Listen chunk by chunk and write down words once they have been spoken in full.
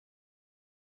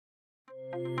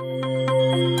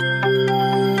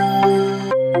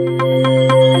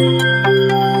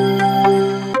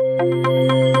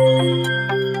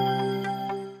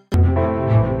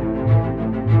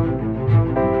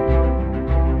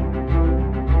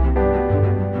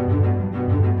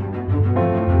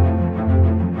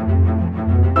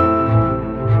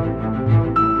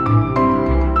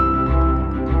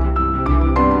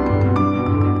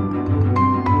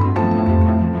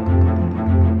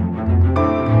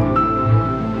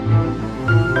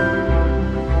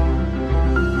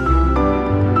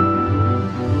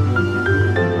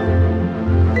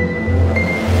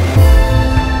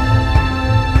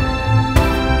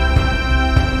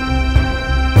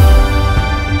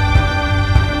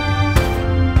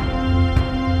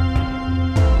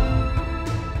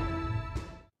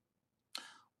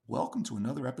Welcome to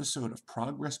another episode of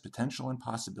Progress, Potential, and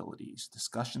Possibilities,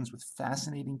 discussions with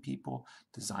fascinating people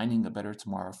designing a better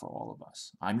tomorrow for all of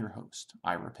us. I'm your host,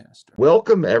 Ira Pastor.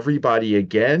 Welcome, everybody,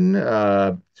 again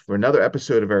for another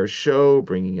episode of our show,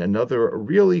 bringing another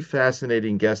really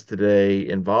fascinating guest today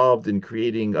involved in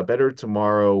creating a better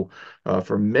tomorrow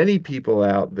for many people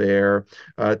out there.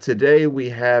 Today, we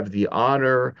have the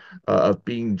honor of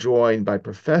being joined by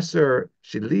Professor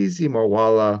Tshilidzi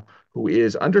Marwala, who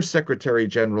is Undersecretary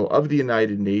General of the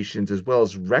United Nations, as well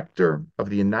as Rector of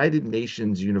the United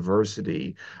Nations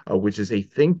University, which is a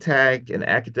think tank and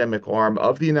academic arm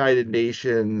of the United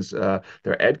Nations. They're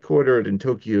headquartered in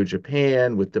Tokyo,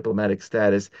 Japan, with diplomatic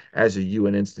status as a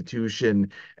UN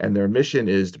institution, and their mission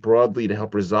is broadly to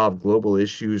help resolve global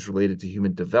issues related to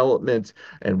human development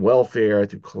and welfare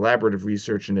through collaborative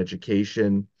research and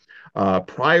education.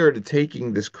 Prior to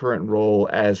taking this current role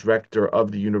as rector of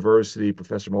the university,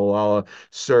 Professor Marwala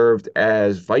served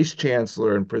as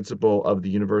Vice-Chancellor and Principal of the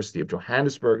University of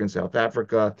Johannesburg in South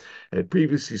Africa, and had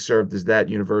previously served as that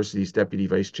university's Deputy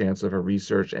Vice-Chancellor for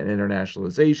Research and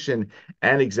Internationalization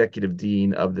and Executive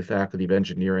Dean of the Faculty of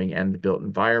Engineering and the Built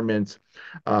Environment.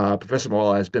 Professor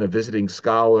Marwala has been a visiting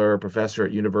scholar, professor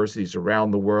at universities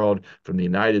around the world, from the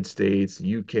United States,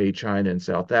 UK, China, and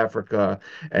South Africa,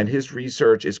 and his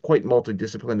research is quite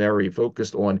multidisciplinary,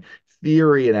 focused on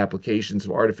theory and applications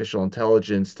of artificial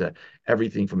intelligence to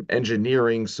everything from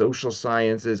engineering, social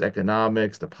sciences,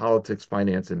 economics, to politics,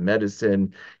 finance, and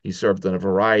medicine. He served on a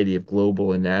variety of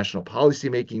global and national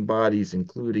policymaking bodies,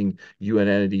 including UN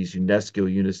entities,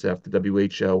 UNESCO, UNICEF, the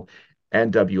WHO,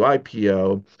 and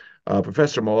WIPO.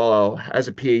 Professor Marwala has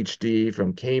a PhD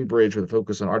from Cambridge with a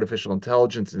focus on artificial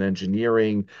intelligence and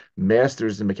engineering,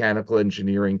 master's in mechanical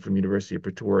engineering from University of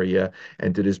Pretoria,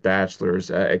 and did his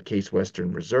bachelor's at Case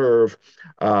Western Reserve.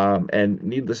 And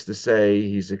needless to say,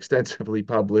 he's extensively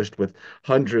published with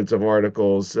hundreds of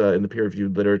articles in the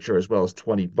peer-reviewed literature, as well as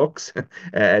 20 books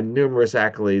and numerous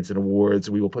accolades and awards.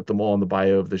 We will put them all in the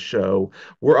bio of the show.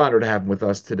 We're honored to have him with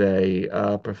us today.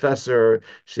 Professor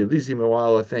Tshilidzi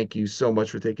Marwala, thank you so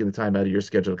much for taking the time out of your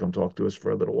schedule to come talk to us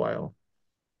for a little while.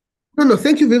 No,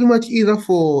 thank you very much, Ira,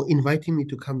 for inviting me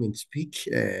to come and speak.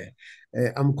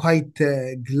 I'm quite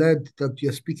glad that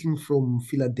you're speaking from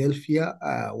Philadelphia.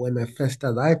 When I first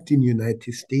arrived in the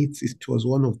United States, it was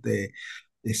one of the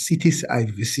cities I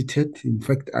visited. In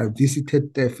fact, I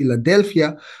visited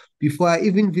Philadelphia before I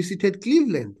even visited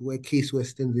Cleveland, where Case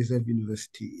Western Reserve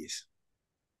University is.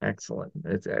 Excellent.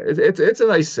 It's a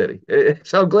nice city.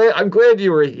 So I'm glad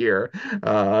you were here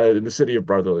in the city of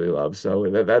brotherly love. So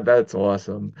that's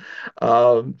awesome.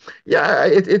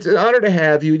 It's an honor to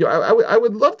have you. I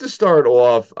would love to start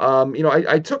off.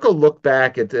 I took a look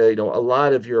back at a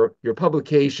lot of your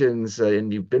publications,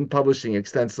 and you've been publishing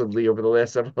extensively over the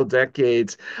last several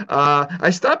decades. I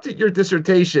stopped at your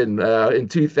dissertation in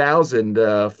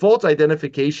 2000, fault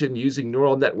identification using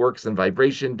neural networks and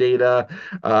vibration data,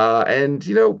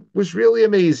 and was really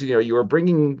amazing. You were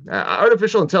bringing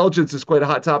artificial intelligence is quite a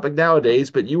hot topic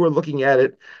nowadays, but you were looking at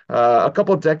it a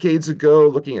couple of decades ago,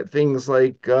 looking at things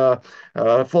like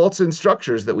faults in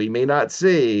structures that we may not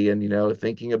see, and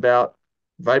thinking about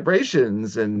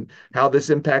vibrations and how this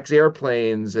impacts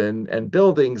airplanes and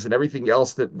buildings and everything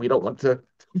else that we don't want to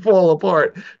fall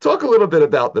apart. Talk a little bit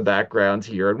about the background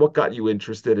here and what got you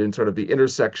interested in sort of the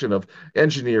intersection of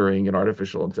engineering and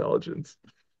artificial intelligence.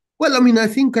 Well, I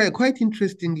think quite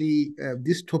interestingly,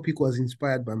 this topic was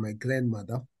inspired by my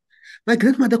grandmother. My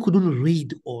grandmother couldn't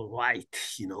read or write,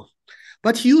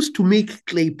 but she used to make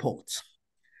clay pots.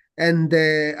 And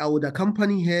I would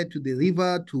accompany her to the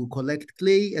river to collect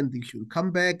clay, and then she would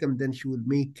come back, and then she would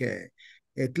make a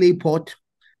clay pot.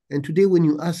 And today, when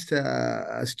you ask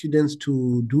students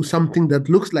to do something that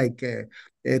looks like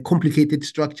a complicated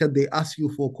structure, they ask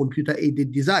you for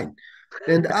computer-aided design.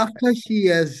 And after she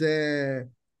has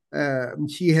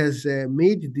she has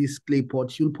made this clay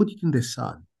pot. She'll put it in the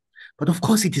sun. But of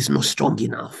course, it is not strong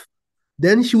enough.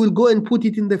 Then she will go and put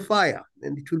it in the fire,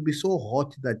 and it will be so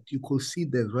hot that you could see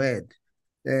the red.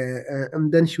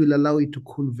 And then she will allow it to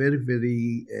cool very,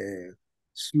 very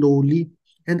slowly.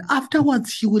 And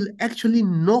afterwards, she will actually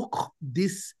knock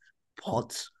this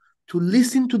pot to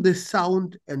listen to the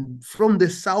sound. And from the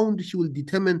sound, she will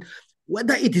determine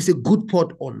whether it is a good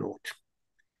pot or not.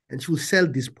 And she will sell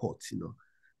these pots,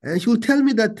 And she will tell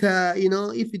me that,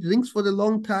 if it rings for a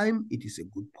long time, it is a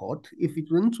good pot. If it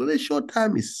rings for a short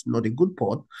time, it's not a good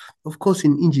pot. Of course,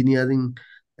 in engineering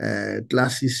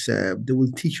classes, they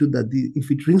will teach you that if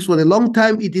it rings for a long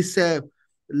time, it is a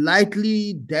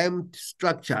lightly damped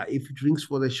structure. If it rings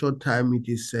for a short time, it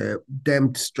is a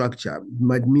damped structure. It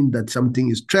might mean that something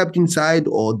is trapped inside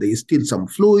or there is still some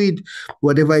fluid.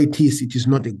 Whatever it is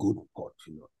not a good pot,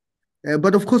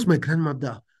 But of course, my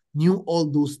grandmother knew all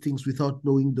those things without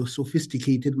knowing the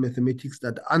sophisticated mathematics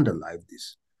that underlie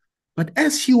this. But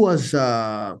as she was,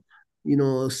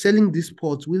 selling these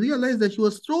pots, we realized that she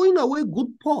was throwing away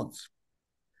good pots.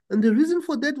 And the reason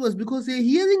for that was because her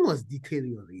hearing was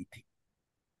deteriorating.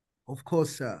 Of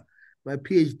course, my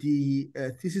PhD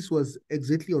thesis was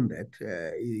exactly on that.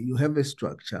 You have a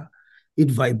structure, it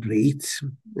vibrates,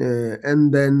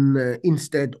 and then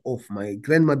instead of my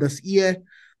grandmother's ear,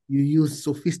 you use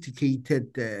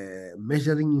sophisticated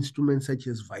measuring instruments such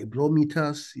as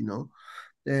vibrometers,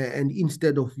 and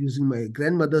instead of using my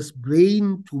grandmother's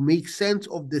brain to make sense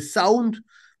of the sound,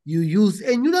 you use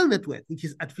a neural network, which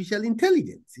is artificial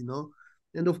intelligence,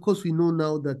 And of course, we know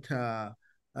now that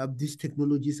these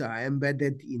technologies are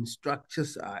embedded in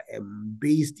structures, are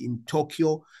based in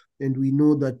Tokyo, and we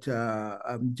know that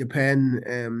Japan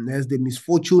has the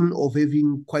misfortune of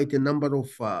having quite a number of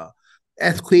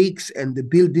earthquakes, and the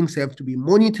buildings have to be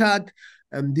monitored.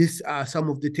 These are some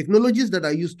of the technologies that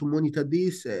are used to monitor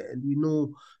this. And we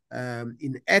know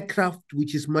in aircraft,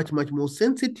 which is much, much more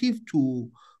sensitive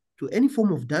to any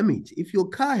form of damage. If your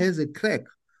car has a crack,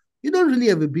 you don't really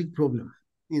have a big problem,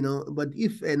 But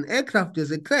if an aircraft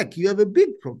has a crack, you have a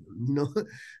big problem,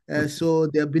 So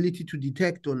the ability to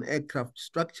detect on aircraft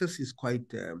structures is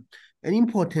quite an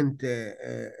important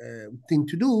thing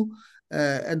to do.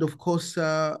 And of course,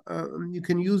 you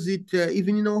can use it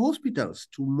even in our hospitals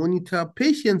to monitor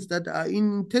patients that are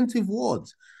in intensive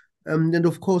wards. And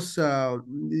of course,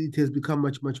 it has become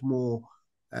much, much more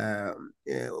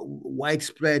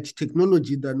widespread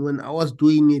technology than when I was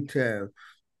doing it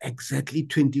exactly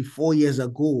 24 years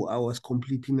ago. I was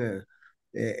completing a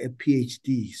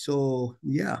PhD. So,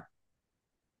 yeah.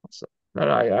 Awesome. No,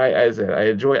 I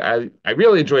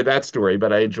really enjoyed that story,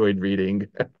 but I enjoyed reading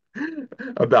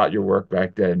about your work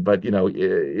back then. But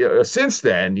since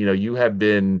then, you have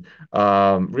been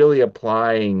really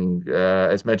applying,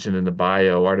 as mentioned in the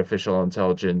bio, artificial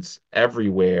intelligence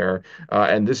everywhere,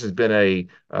 and this has been a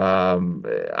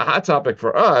hot topic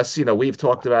for us. We've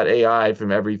talked about AI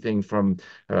from everything from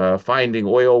finding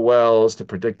oil wells to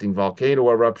predicting volcano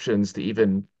eruptions to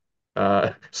even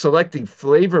selecting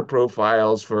flavor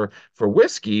profiles for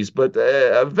whiskeys, but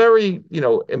a very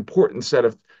important set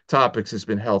of topics has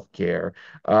been healthcare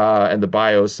and the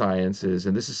biosciences,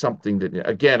 and this is something that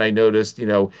again I noticed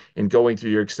in going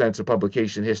through your extensive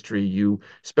publication history, you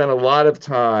spent a lot of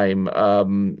time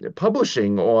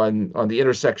publishing on the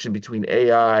intersection between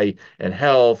AI and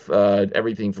health,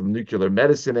 everything from nuclear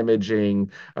medicine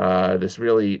imaging, this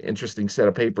really interesting set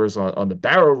of papers on the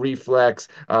barrow reflex,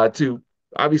 to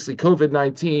obviously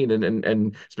COVID-19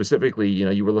 and specifically,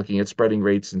 you were looking at spreading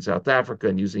rates in South Africa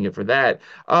and using it for that.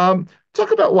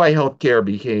 Talk about why healthcare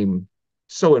became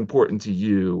so important to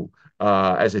you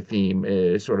as a theme,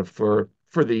 sort of for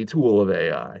the tool of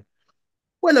AI.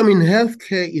 Well, I mean,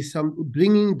 healthcare is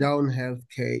bringing down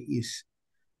healthcare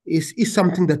is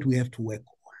something that we have to work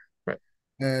on.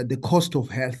 Right. The cost of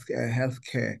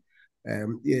healthcare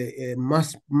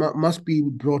must be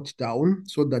brought down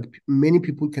so that many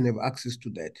people can have access to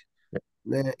that.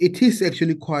 It is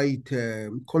actually quite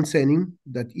concerning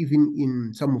that even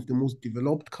in some of the most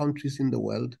developed countries in the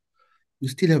world, you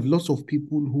still have lots of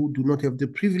people who do not have the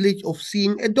privilege of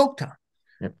seeing a doctor.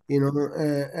 Yep.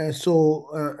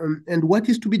 And what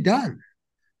is to be done?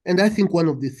 And I think one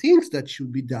of the things that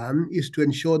should be done is to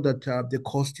ensure that the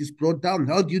cost is brought down.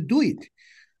 How do you do it?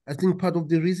 I think part of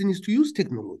the reason is to use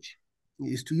technology,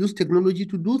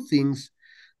 to do things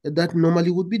that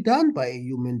normally would be done by a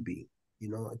human being.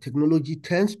 Technology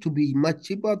tends to be much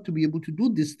cheaper to be able to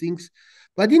do these things.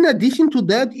 But in addition to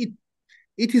that,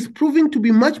 it is proving to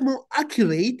be much more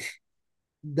accurate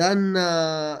than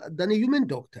a human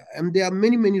doctor. And there are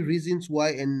many, many reasons why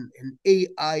an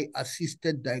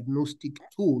AI-assisted diagnostic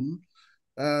tool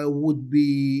would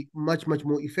be much, much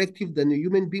more effective than a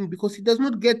human being because it does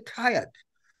not get tired.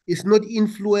 It's not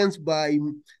influenced by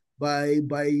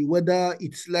whether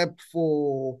it slept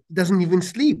for, it doesn't even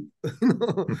sleep.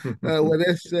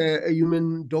 Whereas a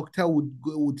human doctor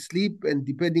would sleep, and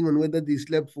depending on whether they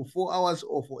slept for 4 hours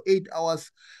or for 8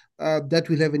 hours, that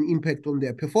will have an impact on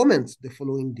their performance the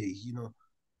following day.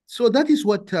 So that is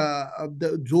what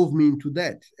drove me into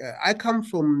that. I come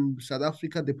from South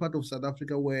Africa, the part of South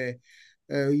Africa where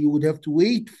you would have to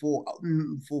wait for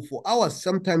hours,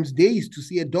 sometimes days, to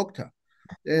see a doctor.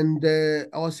 And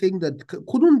I was saying that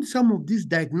couldn't some of these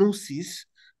diagnoses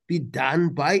be done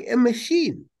by a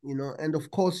machine? And of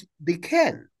course they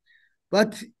can,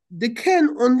 but they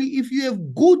can only if you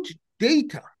have good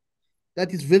data.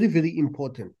 That is very, very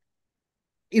important.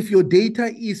 If your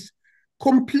data is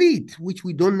complete, which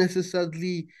we don't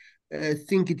necessarily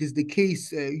think it is the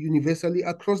case universally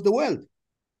across the world.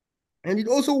 And it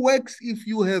also works if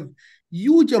you have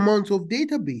huge amounts of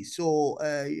database. So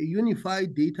a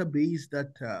unified database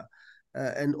that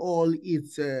and all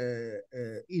its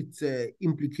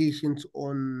implications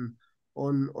on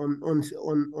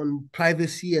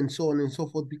privacy and so on and so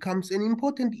forth becomes an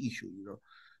important issue.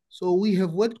 So we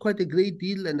have worked quite a great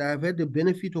deal, and I've had the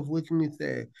benefit of working with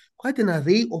quite an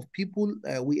array of people.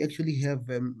 We actually have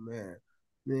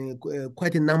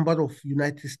quite a number of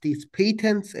United States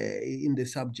patents in the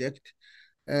subject.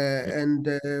 And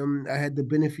I had the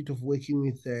benefit of working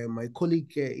with my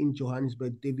colleague in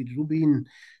Johannesburg, David Rubin,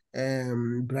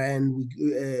 Brian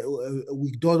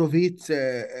Wigdorowicz,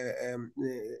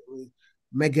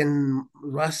 Megan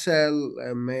Russell,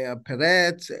 Maya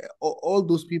Perez, all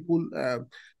those people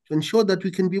to ensure that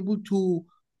we can be able to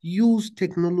use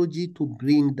technology to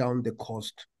bring down the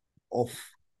cost of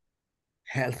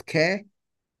healthcare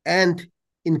and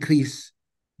increase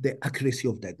the accuracy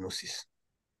of diagnosis.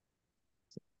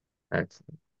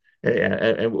 Excellent.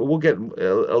 And we'll get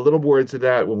a little more into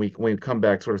that when we come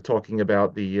back, sort of talking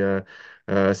about the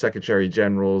Secretary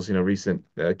General's recent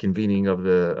convening of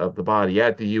the body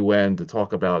at the UN to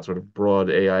talk about sort of broad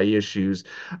AI issues.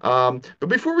 But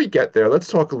before we get there, let's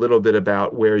talk a little bit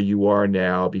about where you are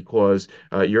now, because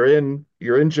you're in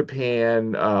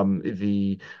Japan.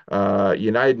 The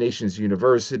United Nations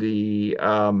University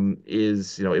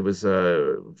is, it was,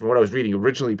 from what I was reading,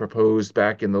 originally proposed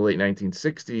back in the late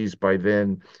 1960s by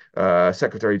then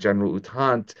Secretary General U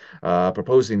Thant,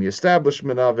 proposing the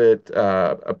establishment of it,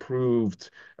 approved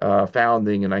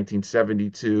founding in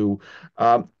 1972.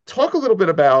 Talk a little bit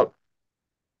about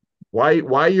why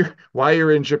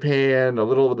you're in Japan, a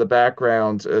little of the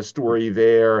background story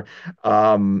there,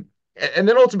 and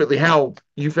then ultimately how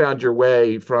you found your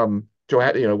way from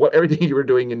what everything you were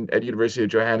doing at University of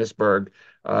Johannesburg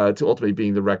to ultimately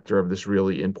being the rector of this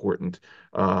really important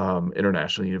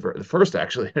international university, the first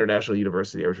actually international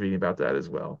university. I was reading about that as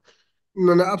well.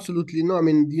 No, no, absolutely no. I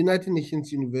mean, the United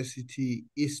Nations University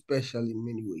is special in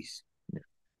many ways.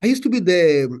 I used to be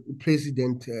the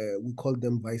president, we call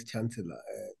them Vice-Chancellor.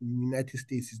 In the United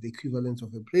States is the equivalent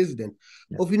of a president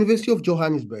of University of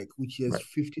Johannesburg, which has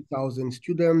 50,000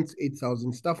 students,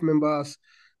 8,000 staff members,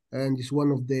 and is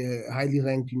one of the highly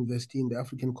ranked university in the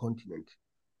African continent.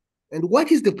 And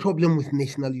what is the problem with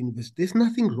national universities? There's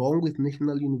nothing wrong with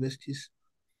national universities,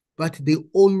 but they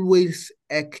always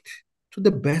act to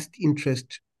the best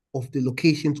interest of the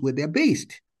locations where they're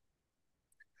based.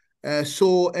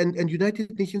 And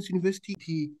United Nations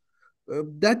University,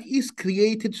 that is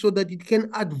created so that it can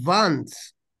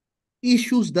advance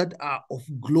issues that are of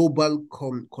global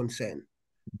concern.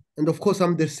 And of course,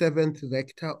 I'm the 7th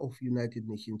rector of United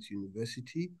Nations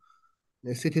University.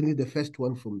 Certainly the first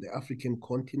one from the African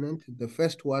continent. The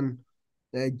first one,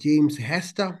 James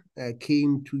Hester,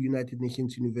 came to United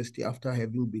Nations University after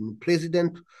having been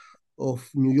president of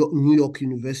New York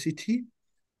University.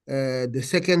 The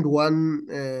second one,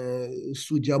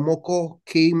 Sujamoko,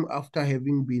 came after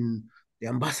having been the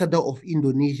ambassador of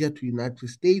Indonesia to United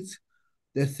States.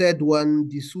 The third one,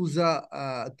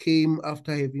 D'Souza, came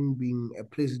after having been a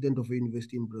president of a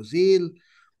university in Brazil.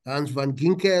 Hans van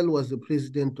Ginkel was the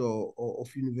president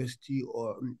of university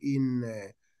in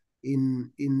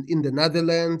the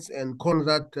Netherlands, and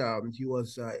Conrad, he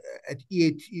was at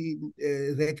EAT,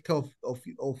 rector of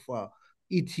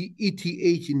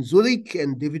ETH in Zurich,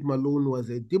 and David Malone was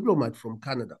a diplomat from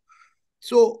Canada.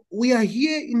 So we are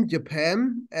here in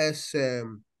Japan as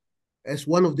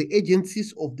one of the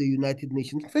agencies of the United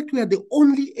Nations. In fact, we are the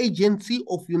only agency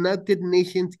of United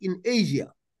Nations in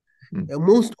Asia.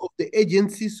 Most of the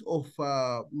agencies of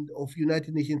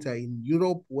United Nations are in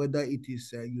Europe, whether it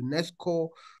is UNESCO,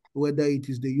 whether it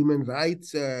is the Human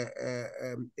Rights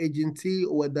Agency,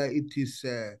 whether it is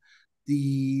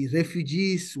the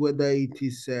refugees, whether it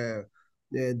is the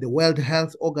World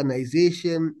Health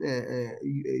Organization,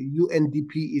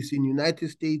 UNDP is in United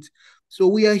States. So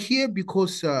we are here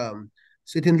because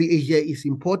certainly Asia is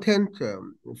important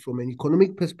from an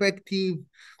economic perspective,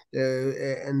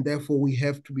 and therefore we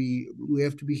have to be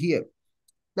here.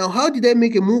 Now, how did I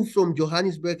make a move from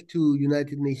Johannesburg to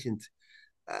United Nations?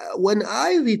 When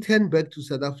I returned back to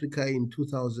South Africa in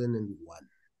 2001,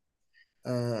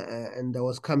 and I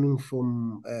was coming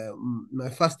from my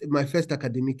first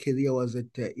academic career was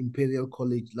at Imperial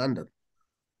College London.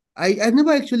 I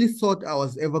never actually thought I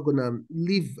was ever gonna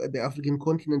leave the African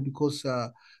continent because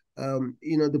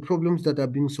the problems that are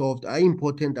being solved are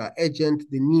important, are urgent,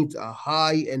 the needs are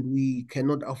high, and we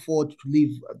cannot afford to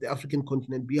leave the African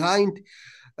continent behind.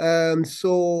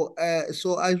 So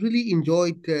I really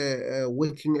enjoyed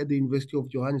working at the University of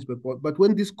Johannesburg. But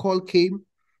when this call came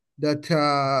that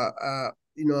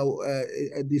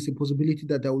there's a possibility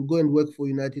that I will go and work for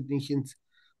United Nations,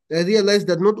 I realized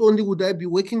that not only would I be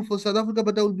working for South Africa,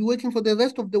 but I would be working for the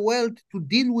rest of the world to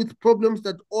deal with problems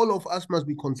that all of us must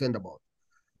be concerned about.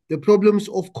 The problems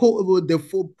of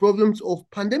problems of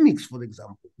pandemics, for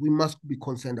example, we must be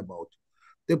concerned about.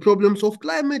 The problems of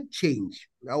climate change.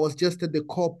 I was just at the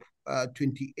COP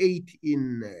 28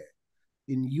 in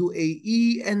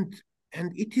UAE, and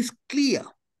it is clear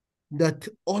that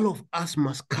all of us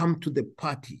must come to the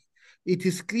party. It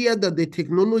is clear that the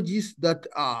technologies that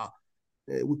are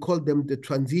we call them the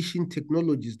transition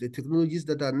technologies, the technologies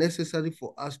that are necessary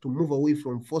for us to move away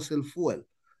from fossil fuel,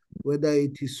 whether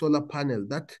it is solar panel,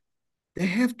 that they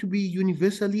have to be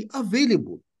universally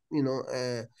available,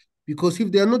 because if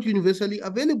they are not universally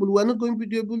available, we are not going to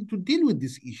be able to deal with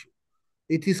this issue.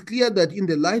 It is clear that in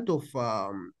the light of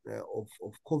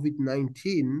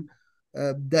COVID-19,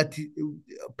 that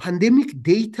pandemic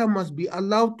data must be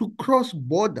allowed to cross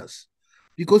borders,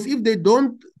 because if they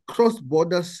don't cross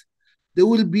borders, there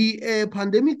will be a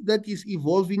pandemic that is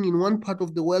evolving in one part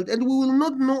of the world, and we will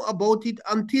not know about it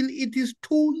until it is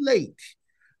too late.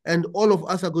 And all of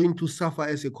us are going to suffer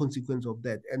as a consequence of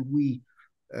that. And we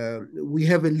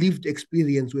have a lived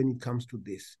experience when it comes to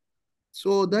this.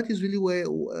 So that is really where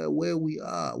we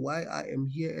are, why I am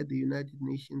here at the United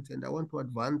Nations, and I want to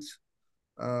advance.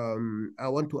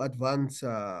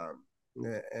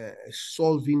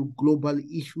 Solving global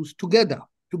issues together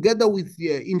with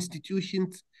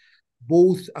institutions,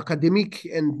 both academic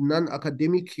and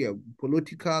non-academic,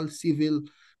 political, civil,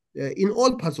 in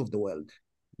all parts of the world.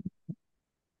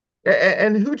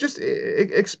 And who just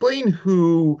explain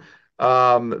who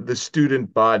the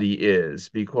student body is,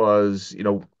 because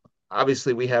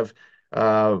obviously we have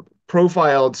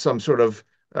profiled some of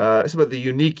the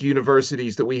unique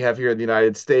universities that we have here in the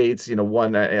United States.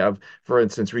 One, for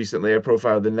instance, recently I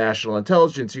profiled the National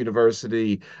Intelligence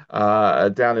University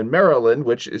down in Maryland,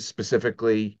 which is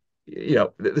specifically,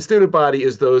 the student body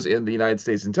is those in the United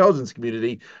States intelligence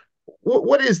community.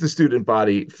 What is the student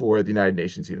body for the United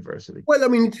Nations University? Well, I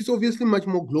mean, it is obviously much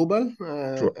more global.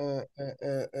 Sure.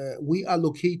 We are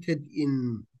located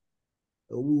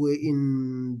we're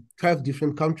in 12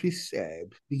 different countries.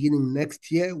 Beginning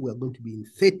next year, we're going to be in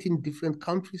 13 different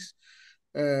countries.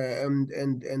 And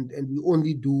we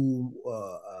only do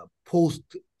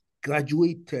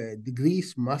postgraduate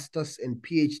degrees, masters, and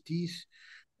PhDs.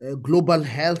 Global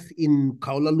health in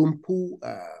Kuala Lumpur,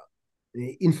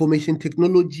 information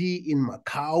technology in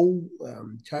Macau,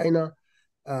 China,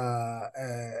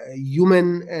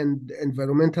 human and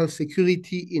environmental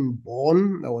security in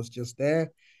Bonn. I was just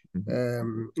there.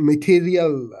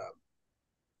 Material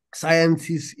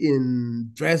sciences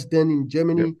in Dresden, in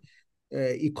Germany.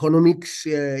 Economics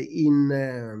in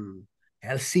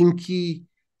Helsinki.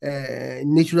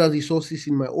 Natural resources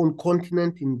in my own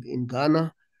continent, in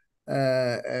Ghana.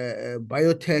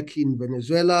 Biotech in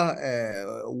Venezuela,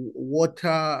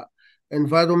 water,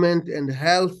 environment, and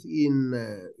health in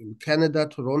Canada,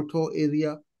 Toronto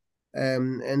area,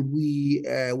 and we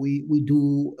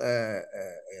do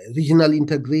regional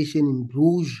integration in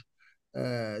Bruges,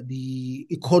 the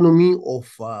economy of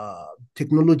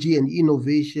technology and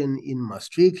innovation in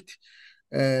Maastricht,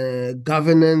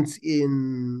 governance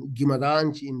in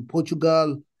Guimarães in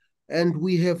Portugal. And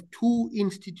we have 2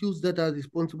 institutes that are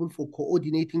responsible for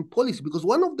coordinating policy, because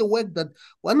one of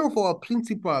our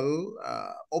principal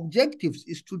objectives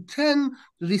is to turn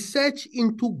research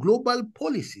into global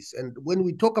policies. And when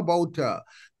we talk about the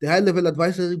High-Level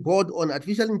Advisory Board on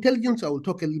Artificial Intelligence, I will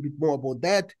talk a little bit more about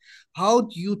that. How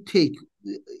do you take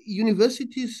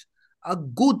universities are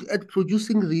good at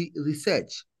producing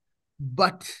research,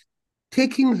 but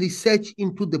taking research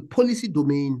into the policy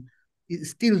domain, it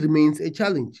still remains a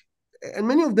challenge. And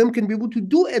many of them can be able to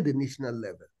do at the national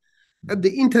level. At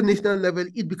the international level,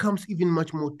 it becomes even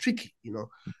much more tricky,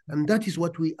 and that is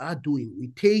what we are doing. We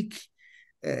take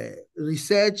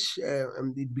research,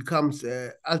 and it becomes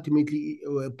ultimately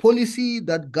a policy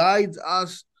that guides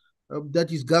us,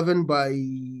 that is governed by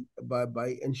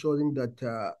ensuring that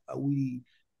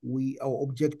our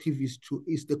objective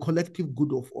is the collective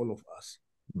good of all of us.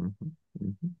 Mm-hmm.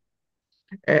 Mm-hmm.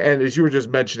 And as you were just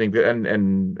mentioning,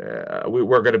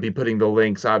 we're going to be putting the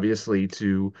links, obviously,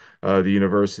 to the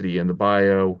university and the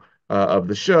bio of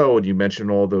the show. And you mentioned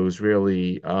all those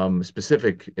really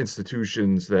specific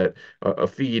institutions that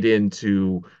feed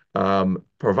into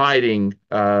providing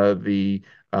the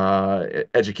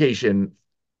education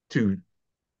to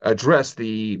address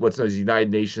what's known as the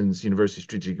United Nations University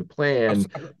Strategic Plan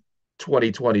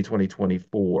 2020,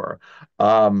 2024.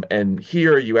 And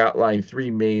here you outline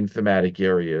three main thematic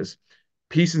areas: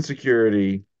 peace and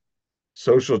security,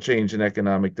 social change and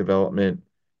economic development,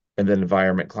 and then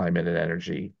environment, climate, and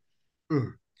energy.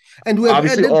 Mm. And we have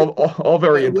Obviously, added all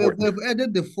very important. We have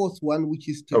added the fourth one, which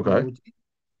is Okay. technology.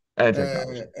 And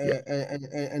technology.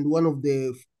 And one of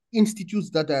the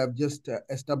institutes that I have just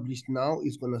established now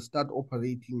is going to start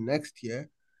operating next year,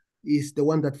 is the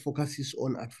one that focuses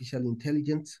on artificial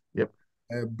intelligence. Yep.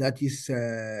 That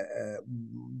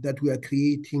we are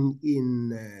creating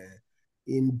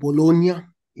in Bologna,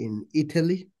 in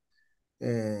Italy.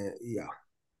 Yeah.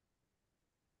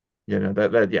 Yeah,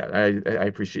 I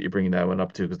appreciate you bringing that one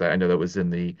up too, because I know that was in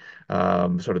the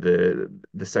sort of the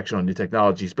section on new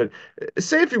technologies. But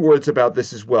say a few words about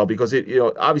this as well, because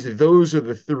obviously those are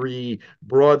the three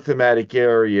broad thematic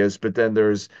areas. But then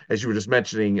there's, as you were just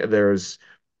mentioning, there's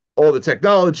all the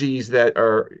technologies that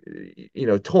are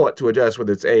taught to address,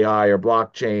 whether it's AI or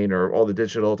blockchain or all the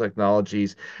digital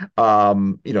technologies.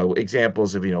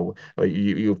 Examples of you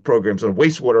have programs on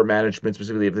wastewater management,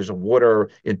 specifically if there's a water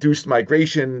induced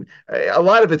migration. A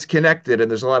lot of it's connected,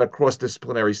 and there's a lot of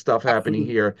cross-disciplinary stuff happening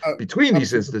here between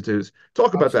these institutes.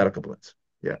 Talk about that a couple minutes.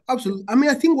 Yeah, absolutely. I mean,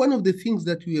 I think one of the things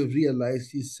that we have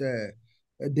realized is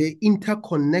the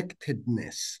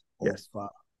interconnectedness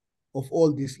of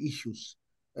all these issues.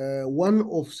 One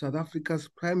of South Africa's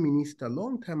prime minister, a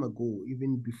long time ago,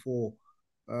 even before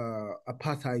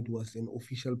apartheid was an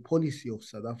official policy of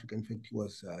South Africa, in fact, he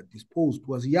was disposed,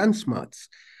 was Jan Smuts.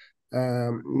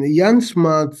 Jan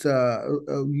Smuts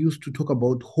used to talk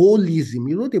about holism.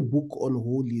 He wrote a book on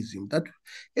holism, that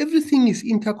everything is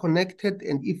interconnected,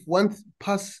 and if one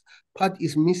part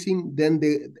is missing, then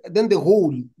the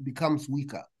whole becomes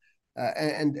weaker.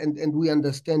 And we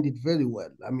understand it very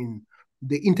well. I mean,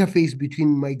 the interface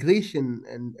between migration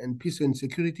and peace and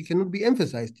security cannot be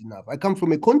emphasized enough. I come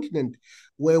from a continent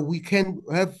where we can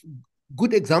have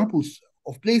good examples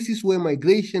of places where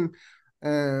migration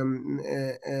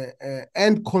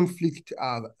and conflict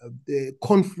are the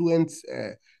confluence,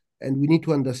 and we need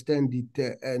to understand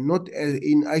it not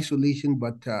in isolation,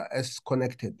 but as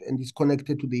connected. And it's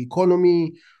connected to the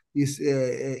economy,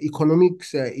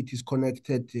 economics, it is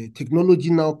connected.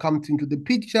 Technology now comes into the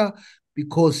picture,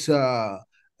 because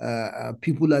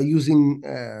people are using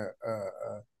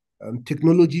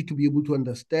technology to be able to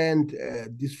understand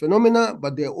this phenomena,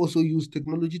 but they also use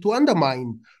technology to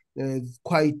undermine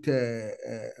quite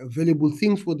valuable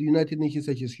things for the United Nations,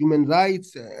 such as human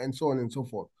rights and so on and so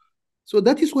forth. So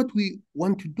that is what we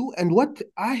want to do. And what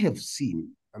I have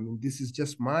seen, I mean, this is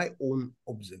just my own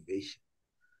observation,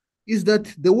 is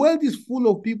that the world is full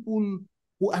of people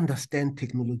who understand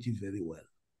technology very well,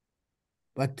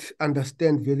 but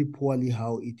understand very poorly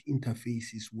how it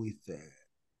interfaces with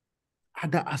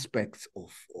other aspects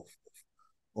of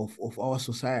our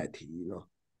society,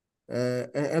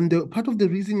 and part of the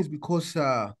reason is because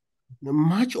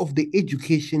much of the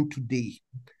education today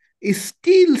is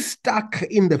still stuck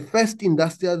in the first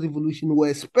industrial revolution,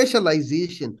 where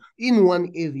specialization in one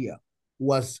area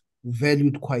was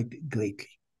valued quite greatly.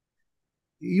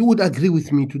 You would agree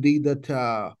with me today that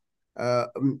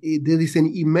there is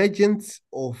an emergence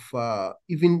of,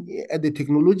 even at the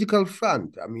technological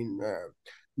front, I mean,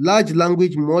 large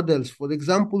language models, for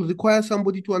example, require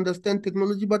somebody to understand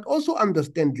technology, but also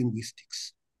understand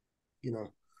linguistics,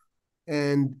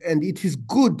 and it is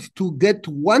good to get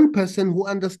one person who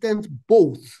understands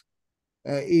both.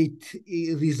 It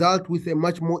results with a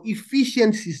much more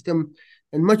efficient system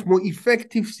and much more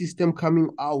effective system coming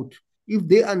out if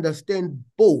they understand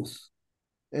both,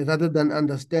 rather than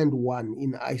understand one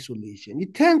in isolation.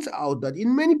 It turns out that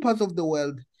in many parts of the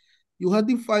world, you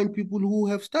hardly find people who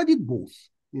have studied both.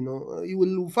 You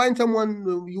will find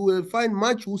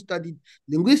much who studied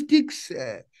linguistics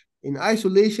in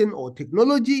isolation, or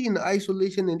technology in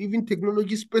isolation, and even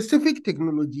technology-specific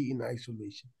technology in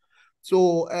isolation.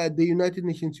 So the United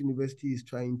Nations University is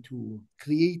trying to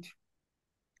create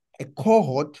a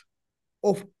cohort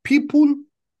of people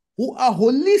who are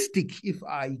holistic, if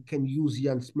I can use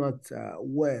Jan Smart's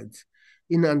words,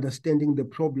 in understanding the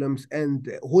problems, and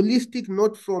holistic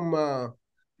not from,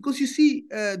 because you see,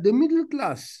 the middle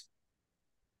class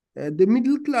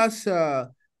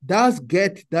does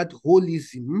get that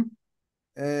holism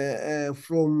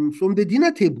from the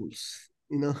dinner tables,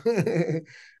 you know.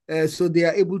 So they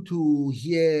are able to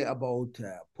hear about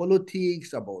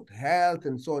politics, about health,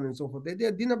 and so on and so forth. They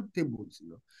are dinner tables,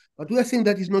 you know. But we are saying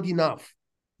that is not enough.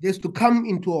 It has to come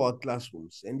into our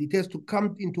classrooms, and it has to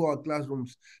come into our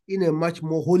classrooms in a much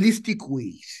more holistic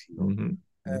ways. You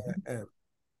know?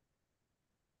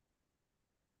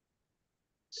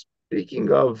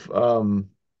 Speaking of,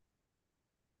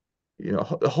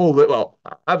 the whole, well,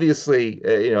 obviously,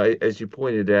 as you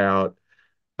pointed out,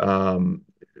 um,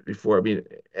 before. I mean,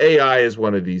 AI is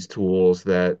one of these tools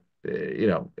that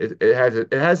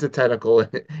it has a tentacle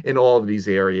in all of these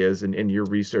areas, and your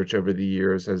research over the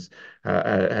years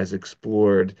has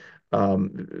explored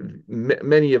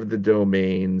many of the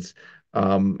domains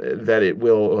that it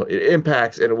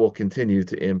impacts, and it will continue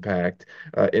to impact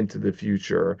into the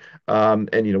future. And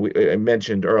I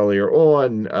mentioned earlier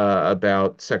on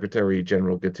about Secretary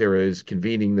General Guterres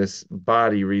convening this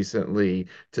body recently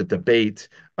to debate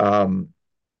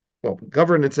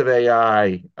governance of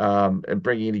AI, and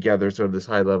bringing together sort of this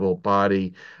high level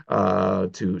body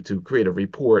to create a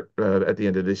report at the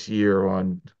end of this year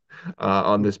on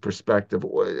this perspective.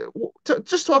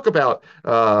 Just talk about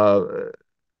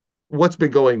what's been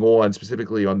going on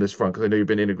specifically on this front, because I know you've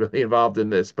been integrally involved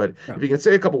in this. But if you can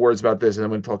say a couple words about this, and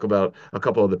I'm going to talk about a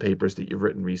couple of the papers that you've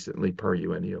written recently per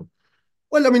UNU.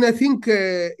 Well, I mean, I think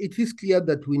it is clear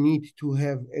that we need to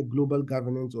have a global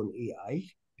governance on AI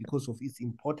because of its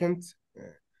importance.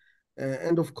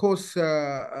 And of course,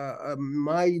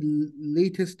 my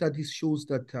latest studies shows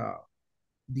that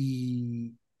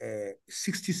the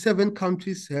 67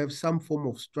 countries have some form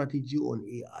of strategy on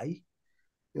AI.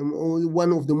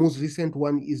 One of the most recent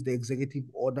one is the executive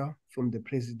order from the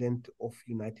President of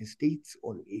United States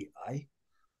on AI.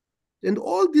 And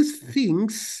all these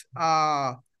things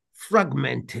are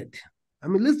fragmented. I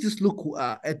mean, let's just look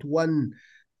at one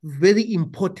very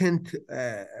important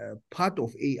part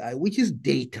of AI, which is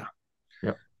data.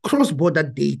 Yep. Cross-border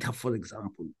data, for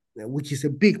example, which is a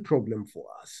big problem for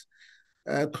us.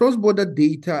 Cross-border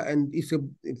data, and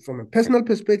from a personal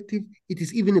perspective, it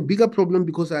is even a bigger problem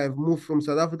because I have moved from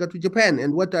South Africa to Japan.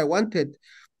 And what I wanted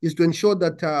is to ensure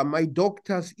that my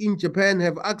doctors in Japan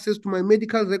have access to my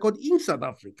medical record in South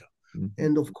Africa. Mm-hmm.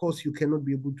 And of course, you cannot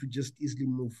be able to just easily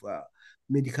move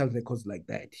medical records like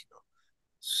that.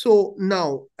 So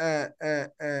now, and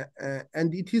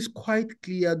it is quite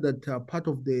clear that part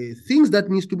of the things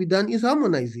that needs to be done is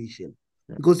harmonization.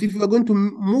 Yeah. Because if you are going to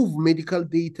move medical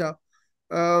data,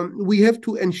 we have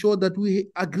to ensure that we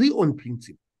agree on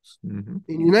principles. Mm-hmm.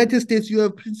 In the United States, you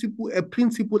have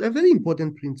a very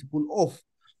important principle of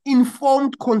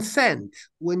informed consent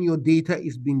when your data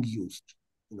is being used.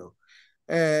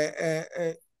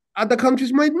 Other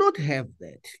countries might not have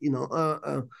that,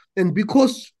 and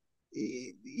because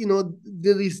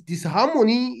there is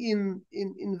disharmony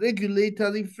in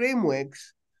regulatory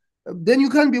frameworks, then you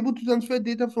can't be able to transfer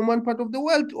data from one part of the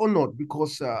world or not,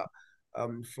 because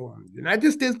from the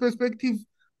United States perspective,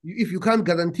 if you can't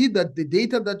guarantee that the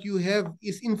data that you have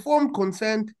is informed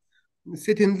consent,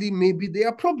 certainly maybe there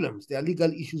are problems, there are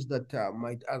legal issues that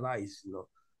might arise.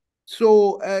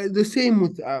 So the same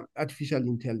with artificial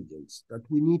intelligence, that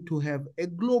we need to have a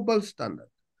global standard.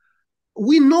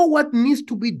 We know what needs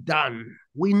to be done.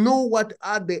 We know what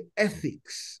are the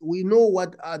ethics. We know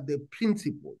what are the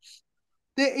principles.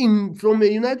 From a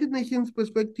United Nations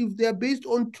perspective, they are based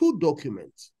on two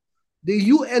documents: the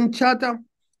UN Charter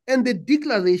and the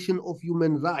Declaration of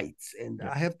Human Rights. And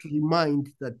I have to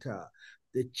remind that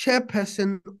the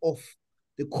chairperson of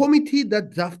the committee that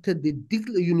drafted the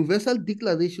Universal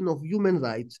Declaration of Human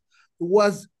Rights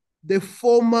was the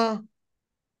former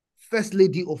First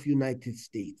Lady of United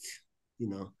States.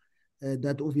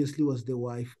 That obviously was the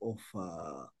wife of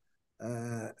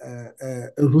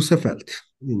Roosevelt.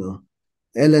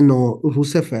 Eleanor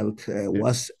Roosevelt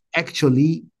was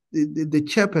actually the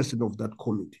chairperson of that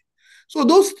committee. So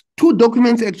those two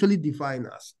documents actually define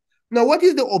us. Now, what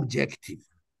is the objective?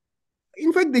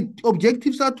 In fact, the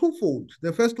objectives are twofold.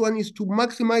 The first one is to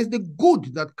maximize the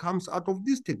good that comes out of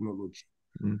this technology.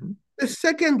 Mm-hmm. The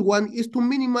second one is to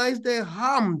minimize the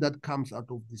harm that comes out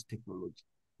of this technology.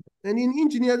 And in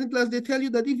engineering class, they tell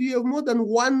you that if you have more than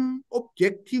one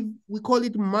objective, we call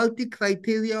it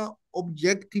multi-criteria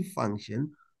objective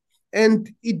function,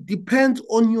 And it depends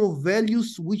on your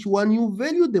values, which one you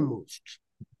value the most.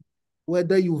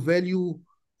 Whether you value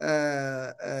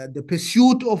the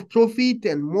pursuit of profit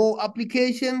and more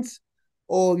applications,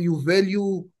 or you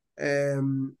value a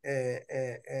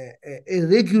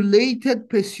regulated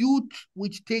pursuit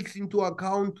which takes into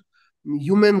account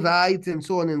human rights and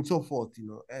so on and so forth.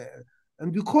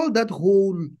 And we call that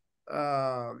whole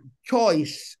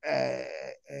choice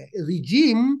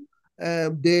regime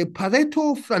the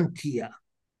Pareto frontier.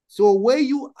 So where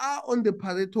you are on the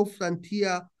Pareto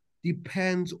frontier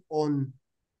depends on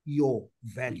your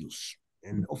values.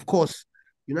 And of course,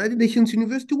 United Nations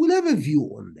University will have a view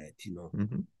on that,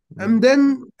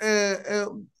 Mm-hmm.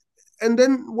 And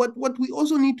then what we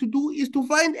also need to do is to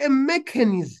find a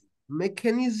mechanism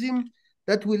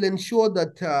that will ensure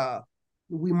that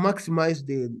we maximize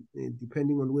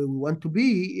depending on where we want to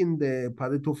be in the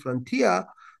Pareto frontier,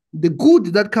 the good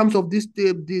that comes of this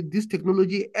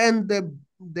technology and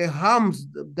the harms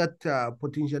that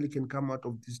potentially can come out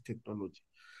of this technology.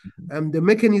 The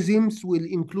mechanisms will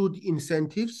include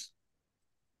incentives.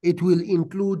 It will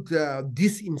include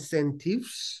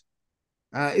disincentives.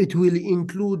 It will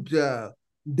include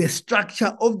the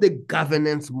structure of the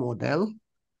governance model.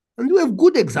 And we have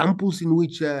good examples in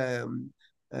which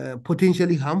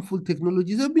potentially harmful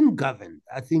technologies have been governed.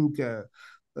 I think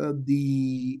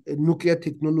the nuclear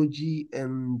technology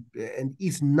and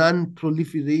its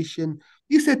non-proliferation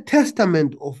is a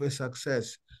testament of a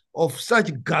success of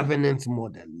such governance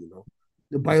model.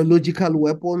 The biological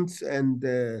weapons and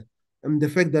the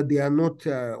fact that they are not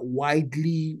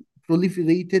widely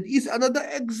proliferated is another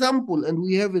example. And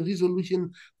we have a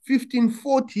resolution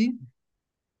 1540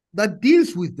 that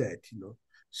deals with that.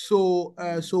 So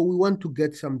we want to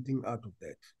get something out of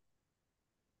that.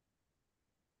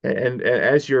 And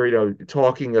as you're,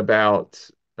 talking about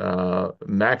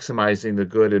maximizing the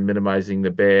good and minimizing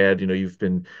the bad, you've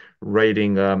been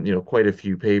writing, quite a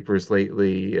few papers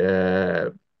lately,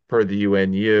 per the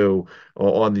UNU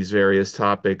on these various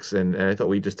topics, and I thought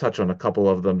we just touch on a couple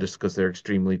of them just because they're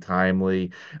extremely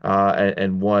timely.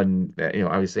 And one,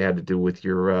 obviously had to do with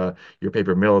your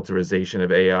paper, militarization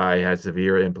of AI has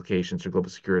severe implications for global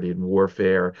security and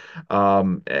warfare.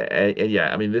 And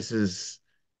yeah, I mean, this is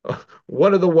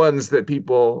one of the ones that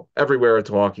people everywhere are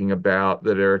talking about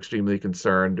that are extremely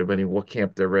concerned, depending what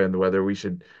camp they're in, whether we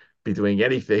should be doing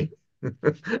anything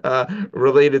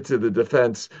related to the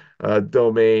defense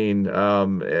domain.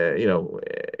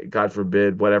 God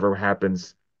forbid, whatever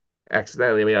happens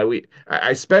accidentally. I mean,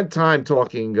 I spent time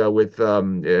talking with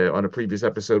on a previous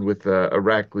episode with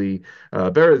Irakli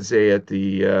Beredze at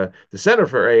the Center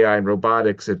for AI and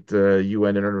Robotics at the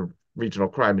UN Regional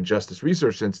Crime and Justice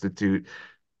Research Institute,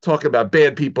 talking about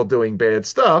bad people doing bad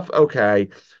stuff. Okay.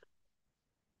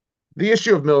 The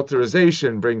issue of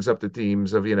militarization brings up the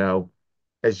themes of,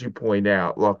 as you point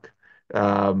out, look,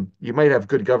 you might have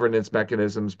good governance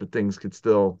mechanisms, but things could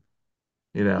still,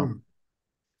 you know.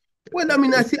 Well, I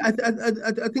mean, I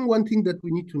think one thing that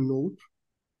we need to note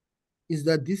is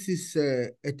that this is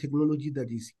a technology that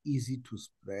is easy to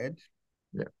spread.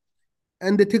 Yeah.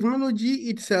 And the technology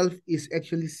itself is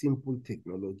actually simple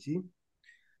technology.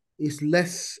 It's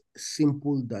less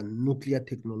simple than nuclear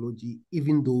technology,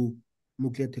 even though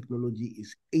nuclear technology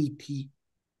is 80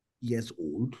 years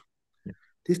old. Yeah.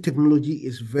 This technology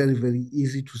is very, very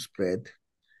easy to spread.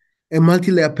 A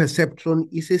multi-layer perceptron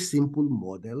is a simple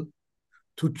model.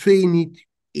 To train it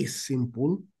is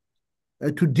simple.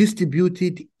 To distribute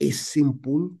it is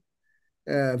simple.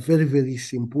 Very, very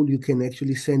simple. You can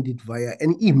actually send it via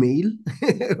an email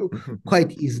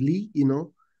quite easily,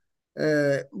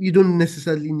 You don't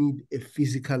necessarily need a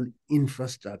physical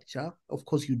infrastructure. Of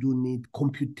course, you do need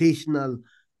computational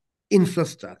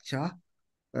infrastructure.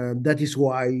 That is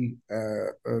why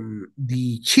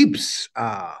the chips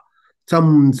are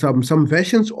some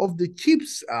versions of the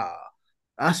chips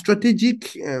are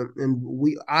strategic, and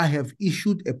I have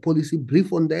issued a policy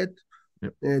brief on that.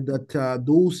 Yep. That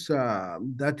those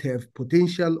that have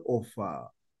potential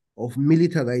of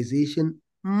militarization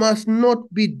must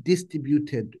not be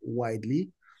distributed widely,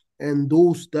 and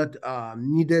those that are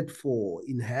needed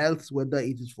in health, whether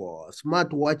it is for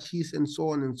smartwatches and so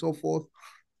on and so forth,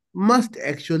 must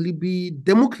actually be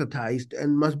democratized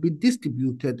and must be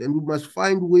distributed, and we must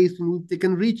find ways in which they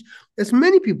can reach as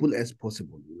many people as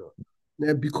possible,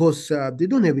 because they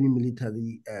don't have any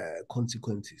military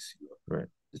consequences. Right.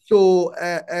 So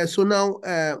now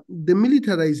the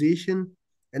militarization,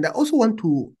 and I also want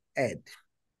to add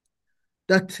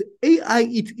that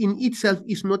AI in itself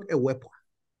is not a weapon.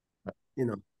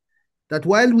 That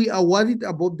while we are worried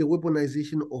about the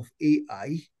weaponization of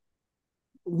AI,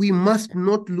 we must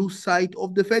not lose sight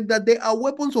of the fact that there are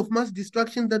weapons of mass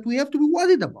destruction that we have to be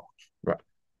worried about. Right.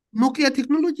 Nuclear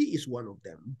technology is one of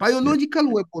them.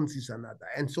 Biological weapons is another,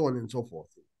 and so on and so forth.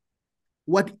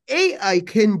 What AI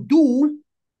can do,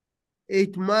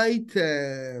 it might,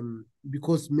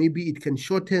 because maybe it can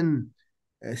shorten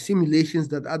simulations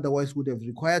that otherwise would have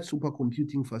required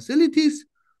supercomputing facilities,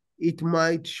 it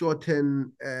might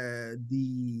shorten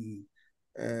the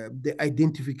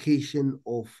identification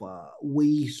of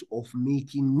ways of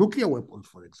making nuclear weapons,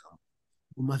 for example.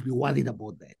 We must be worried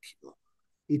about that.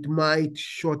 It might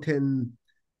shorten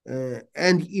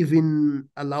and even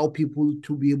allow people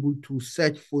to be able to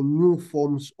search for new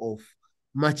forms of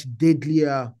much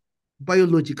deadlier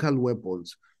biological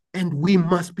weapons. And we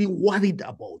must be worried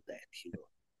about that.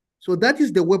 So that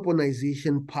is the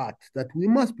weaponization part that we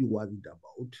must be worried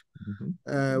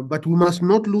about. But we must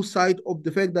not lose sight of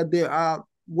the fact that there are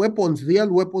weapons,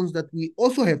 real weapons, that we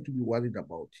also have to be worried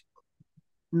about.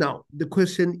 Now, the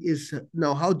question is,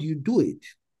 now, how do you do it?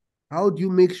 How do you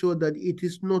make sure that it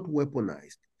is not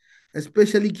weaponized?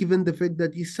 Especially given the fact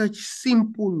that it's such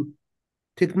simple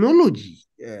technology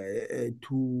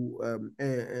to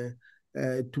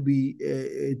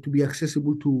be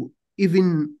accessible to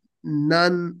even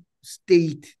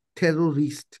non-state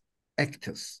terrorist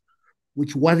actors,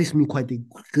 which worries me quite a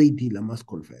great deal, I must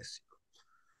confess.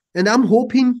 And I'm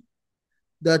hoping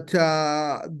that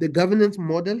the governance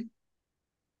model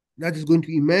that is going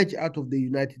to emerge out of the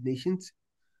United Nations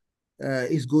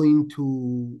is going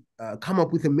to come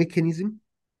up with a mechanism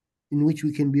in which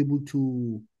we can be able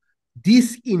to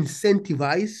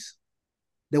disincentivize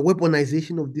the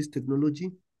weaponization of this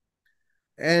technology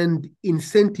and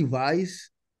incentivize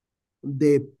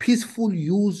the peaceful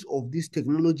use of this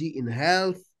technology in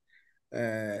health,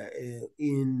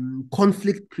 in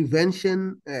conflict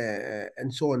prevention,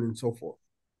 and so on and so forth.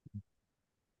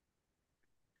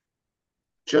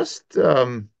 Just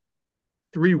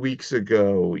 3 weeks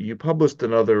ago, you published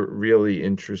another really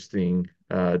interesting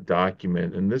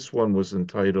document, and this one was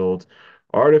entitled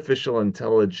Artificial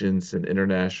Intelligence and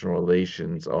International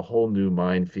Relations, a Whole New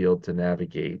Minefield to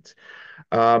Navigate.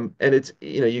 And it's,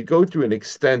 you go through an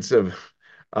extensive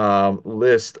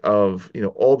list of,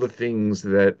 all the things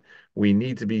that we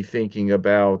need to be thinking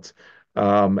about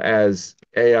as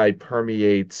AI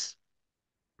permeates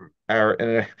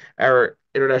our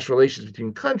international relations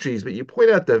between countries. But you point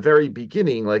out at the very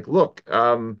beginning, like, look,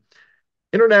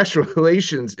 international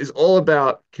relations is all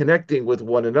about connecting with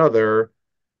one another.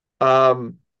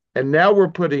 And now we're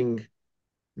putting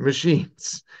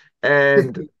machines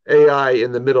and AI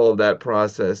in the middle of that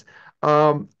process.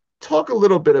 Talk a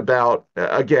little bit about,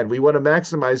 again, we want to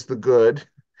maximize the good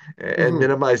and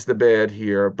minimize the bad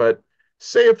here, but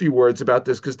say a few words about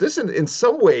this, because this in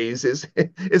some ways is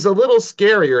a little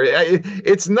scarier.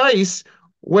 It's nice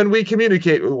when we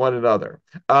communicate with one another,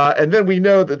 and then we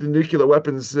know that the nuclear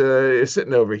weapons is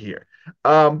sitting over here.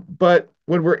 But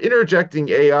when we're interjecting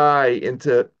AI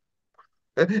into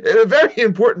a very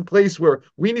important place where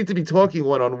we need to be talking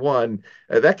one-on-one,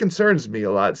 that concerns me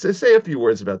a lot. So say a few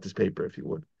words about this paper, if you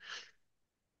would.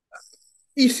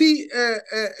 You see,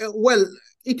 well,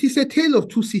 it is a tale of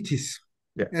two cities,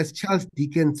 Yeah. as Charles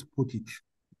Dickens put it.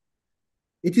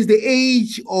 It is the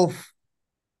age of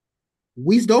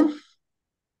wisdom,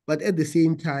 but at the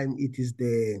same time, it is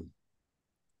the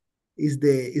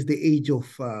age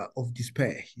of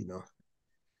despair,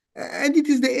 And it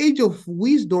is the age of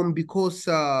wisdom because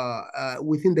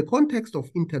within the context of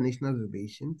international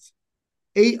relations,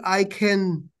 AI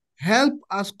can help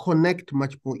us connect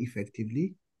much more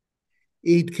effectively.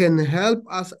 It can help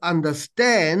us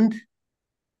understand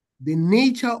the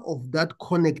nature of that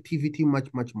connectivity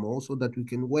much, much more so that we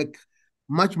can work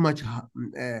much more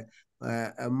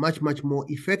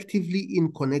effectively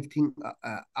in connecting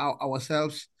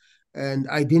ourselves and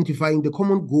identifying the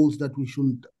common goals that we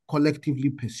should collectively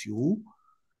pursue.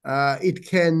 It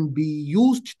can be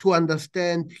used to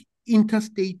understand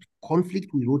interstate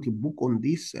conflict. We wrote a book on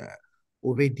this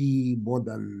already more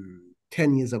than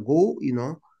 10 years ago,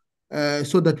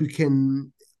 so that we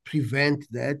can prevent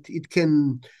that. It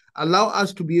can allow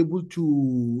us to be able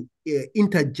to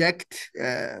interject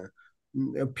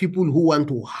people who want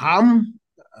to harm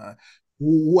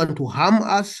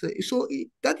us. So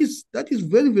that is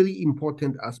very, very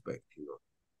important aspect,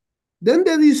 Then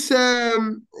there is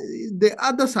the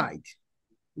other side,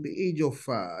 the age of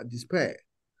despair,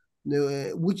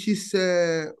 which is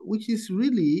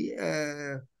really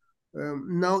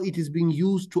now it is being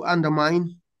used to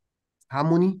undermine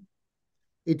harmony.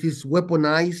 It is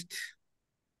weaponized.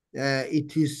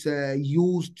 It is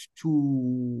used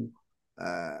to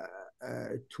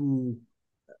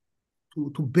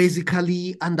to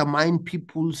basically undermine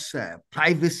people's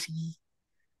privacy,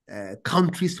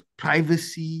 countries'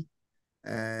 privacy,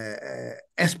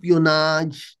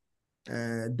 espionage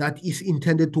that is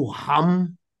intended to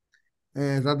harm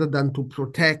rather than to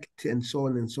protect, and so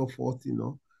on and so forth,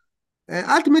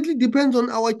 ultimately depends on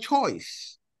our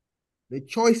choice. The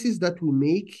choices that we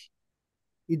make,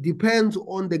 it depends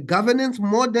on the governance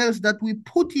models that we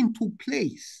put into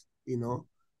place,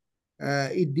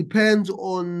 it depends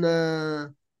on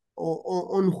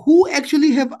who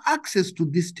actually have access to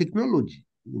this technology,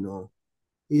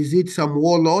 Is it some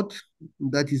warlord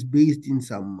that is based in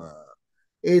some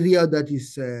area that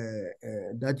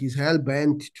is hell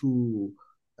bent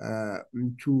uh,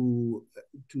 to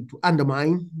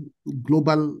undermine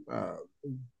global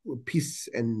peace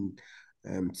and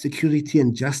security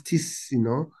and justice,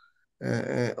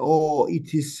 or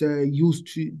it is used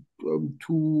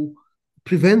to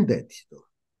prevent that.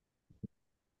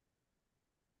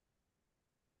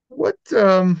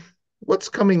 What's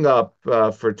coming up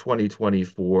for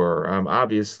 2024?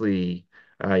 Obviously,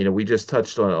 we just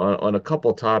touched on a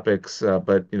couple topics,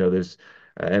 but there's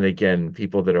and again,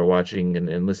 people that are watching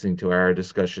and listening to our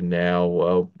discussion now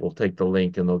will take the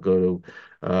link and they'll go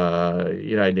to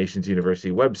United Nations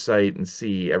University website and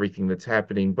see everything that's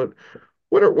happening. But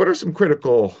what are some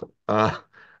critical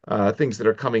things that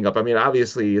are coming up? I mean,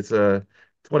 obviously, it's a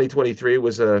 2023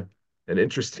 was an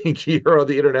interesting year on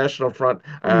the international front.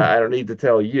 I don't need to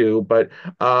tell you, but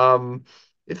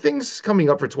things coming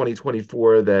up for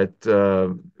 2024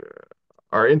 that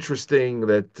are interesting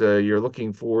that you're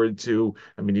looking forward to.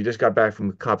 I mean, you just got back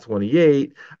from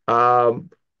COP28.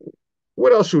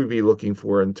 What else should we be looking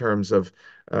for in terms of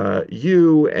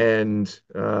you and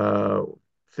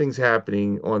things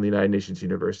happening on the United Nations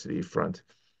University front?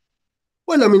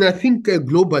 Well, I mean, I think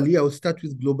globally, I'll start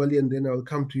with globally and then I'll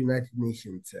come to United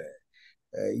Nations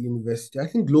University. I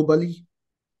think globally,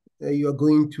 you are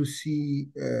going to see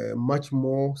much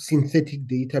more synthetic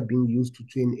data being used to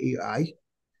train AI.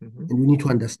 Mm-hmm. And we need to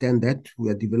understand that. We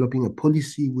are developing a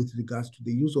policy with regards to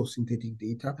the use of synthetic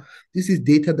data. This is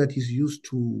data that is used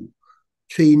to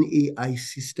train AI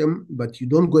system, but you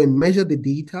don't go and measure the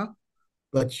data,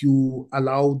 but you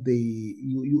allow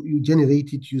you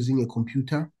generate it using a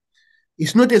computer.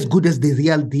 It's not as good as the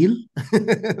real deal,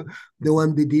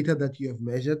 the data that you have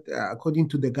measured. According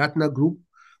to the Gartner Group,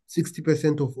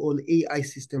 60% of all AI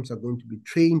systems are going to be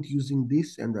trained using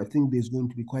this, and I think there's going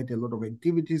to be quite a lot of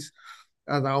activities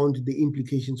around the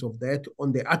implications of that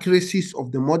on the accuracies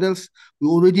of the models. We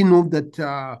already know that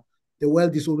the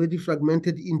world is already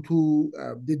fragmented into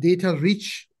the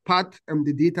data-rich part and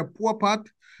the data-poor part.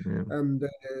 Yeah. And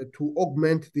to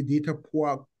augment the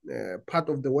data-poor part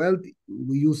of the world,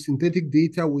 we use synthetic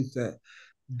data with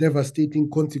devastating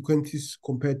consequences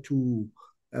compared to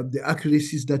the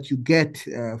accuracies that you get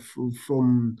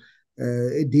from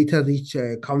data-rich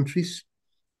countries.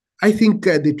 I think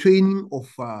the training of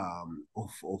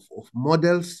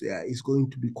models is going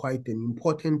to be quite an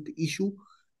important issue.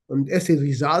 And as a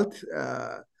result,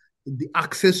 the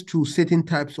access to certain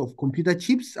types of computer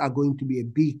chips are going to be a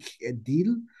big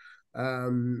deal.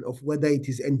 Of whether it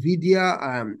is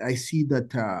NVIDIA, I see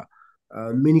that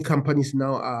many companies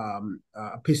now are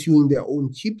pursuing their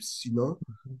own chips. In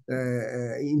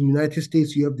the United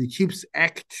States, you have the Chips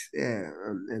Act,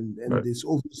 and Right. there's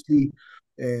obviously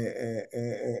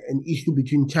an issue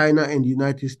between China and the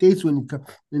United States when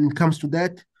it comes to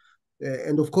that.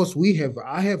 And of course,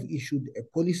 I have issued a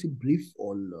policy brief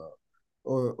on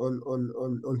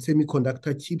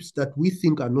semiconductor chips that we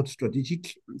think are not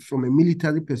strategic from a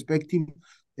military perspective,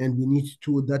 and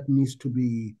that needs to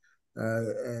be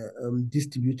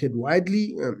distributed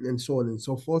widely, and so on and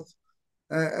so forth.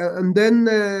 And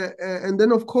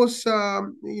then, of course,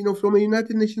 from a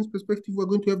United Nations perspective, we're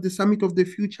going to have the Summit of the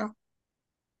Future.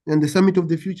 And the Summit of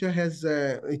the Future has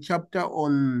a chapter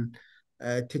on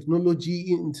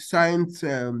technology in science,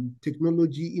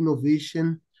 technology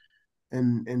innovation,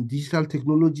 and digital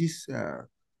technologies,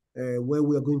 where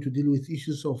we are going to deal with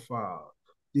issues of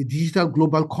the Digital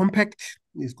Global Compact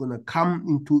is going to come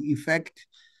into effect,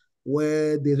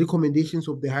 where the recommendations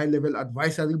of the High-Level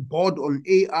Advisory Board on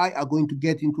AI are going to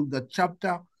get into that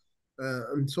chapter,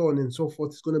 and so on and so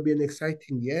forth. It's going to be an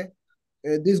exciting year.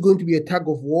 There's going to be a tug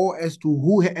of war as to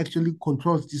who actually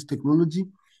controls this technology.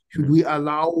 Should we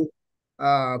allow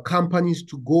companies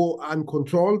to go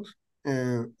uncontrolled?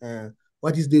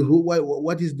 What is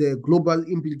the global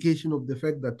implication of the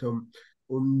fact that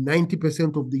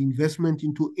 90% of the investment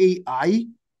into AI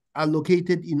are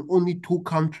located in only two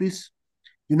countries,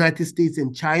 United States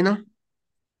and China?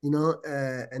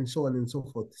 and so on and so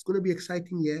forth. It's going to be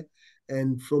exciting year.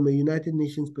 And from a United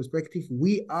Nations perspective,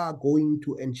 we are going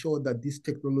to ensure that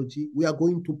we are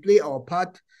going to play our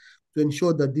part to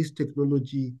ensure that this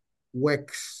technology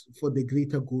works for the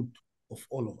greater good of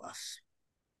all of us.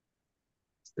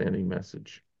 Outstanding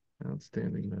message.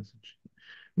 Outstanding message.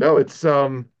 No, it's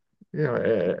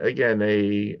again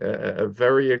a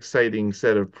very exciting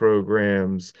set of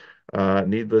programs.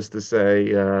 Needless to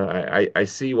say, I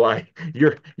see why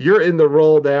you're in the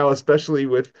role now, especially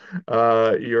with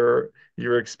your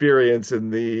experience in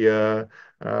the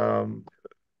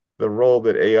role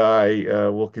that AI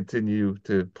will continue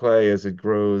to play as it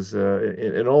grows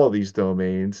in all of these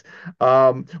domains.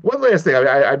 One last thing,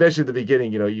 I mentioned at the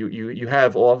beginning, you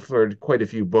have offered quite a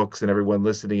few books, and everyone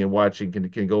listening and watching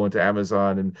can go into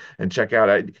Amazon and check out.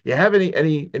 You have any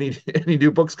any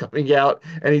new books coming out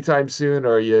anytime soon,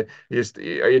 or are you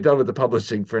done with the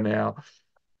publishing for now?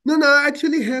 No, I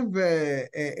actually have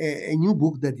a new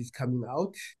book that is coming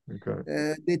out.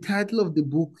 Okay. The title of the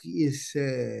book is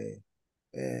uh,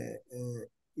 uh,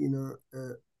 you know,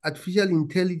 uh, artificial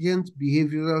intelligence,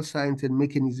 behavioral science, and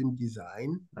mechanism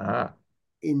design Ah.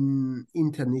 in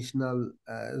international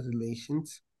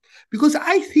relations. Because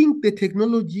I think the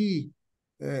technology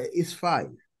is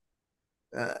fine.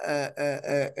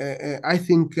 I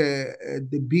think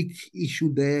the big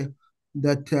issue there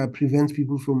that prevents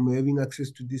people from having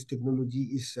access to this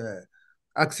technology is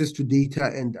access to data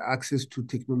and access to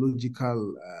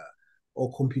technological or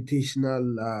computational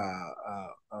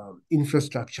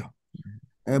infrastructure.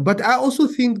 But I also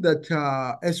think that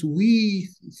as we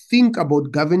think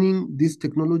about governing this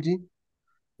technology,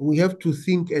 we have to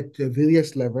think at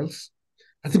various levels.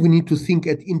 I think we need to think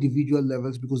at individual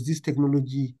levels because this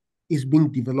technology is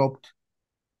being developed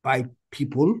by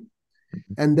people.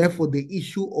 And therefore, the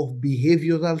issue of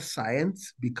behavioral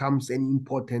science becomes an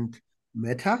important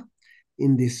matter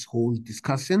in this whole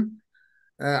discussion.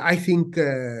 I think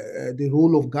the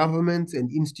role of governments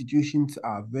and institutions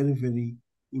are very, very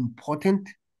important.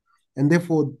 And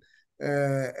therefore,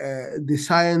 the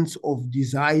science of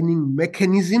designing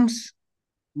mechanisms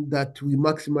that we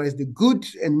maximize the good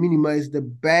and minimize the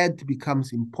bad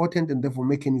becomes important. And therefore,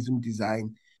 mechanism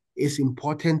design is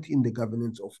important in the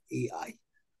governance of AI.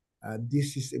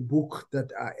 This is a book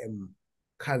that I am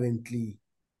currently,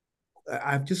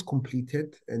 I've just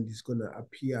completed, and it's going to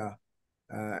appear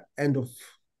end of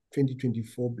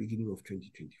 2024, beginning of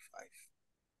 2025.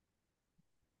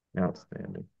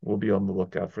 Outstanding. We'll be on the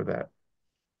lookout for that.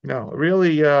 No,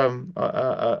 really an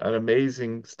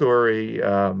amazing story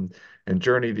and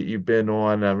journey that you've been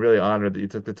on. I'm really honored that you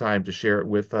took the time to share it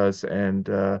with us, and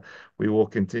we will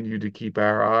continue to keep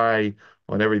our eye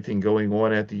on everything going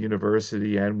on at the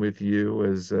university and with you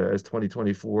as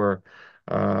 2024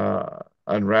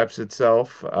 unwraps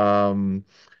itself.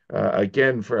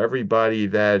 Again, for everybody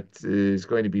that is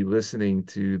going to be listening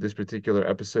to this particular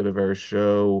episode of our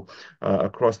show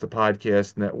across the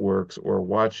podcast networks or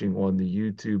watching on the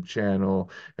YouTube channel,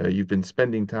 you've been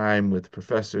spending time with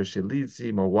Professor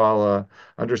Tshilidzi Marwala,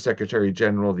 Undersecretary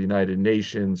General of the United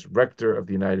Nations, Rector of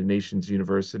the United Nations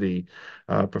University.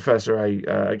 Professor, I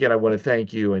want to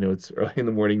thank you. I know it's early in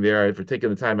the morning there for taking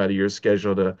the time out of your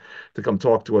schedule to come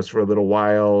talk to us for a little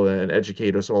while and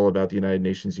educate us all about the United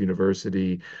Nations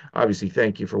University. Obviously,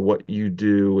 thank you for what you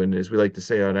do. And as we like to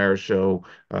say on our show,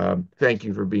 thank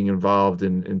you for being involved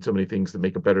in so many things to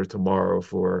make a better tomorrow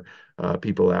for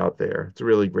people out there. It's a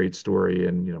really great story,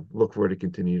 and look forward to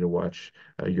continue to watch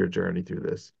your journey through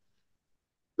this.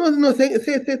 No, thank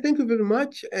you very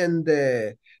much. And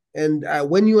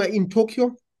when you are in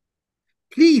Tokyo,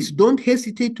 please don't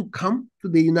hesitate to come to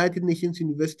the United Nations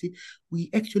University. We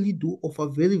actually do offer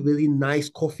very, very nice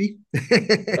coffee.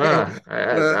 Then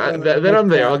I'm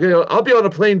there. I'll be on a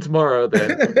plane tomorrow.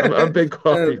 Then I'm a big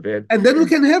coffee fan. And then we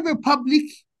can have a public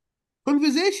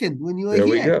conversation when you are There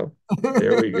we here. go.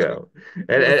 There we go.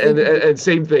 And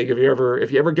same thing. If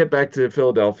you ever get back to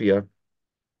Philadelphia,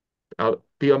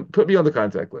 put me on the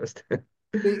contact list.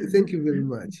 Thank you very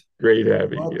much. Great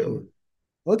having you.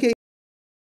 Okay.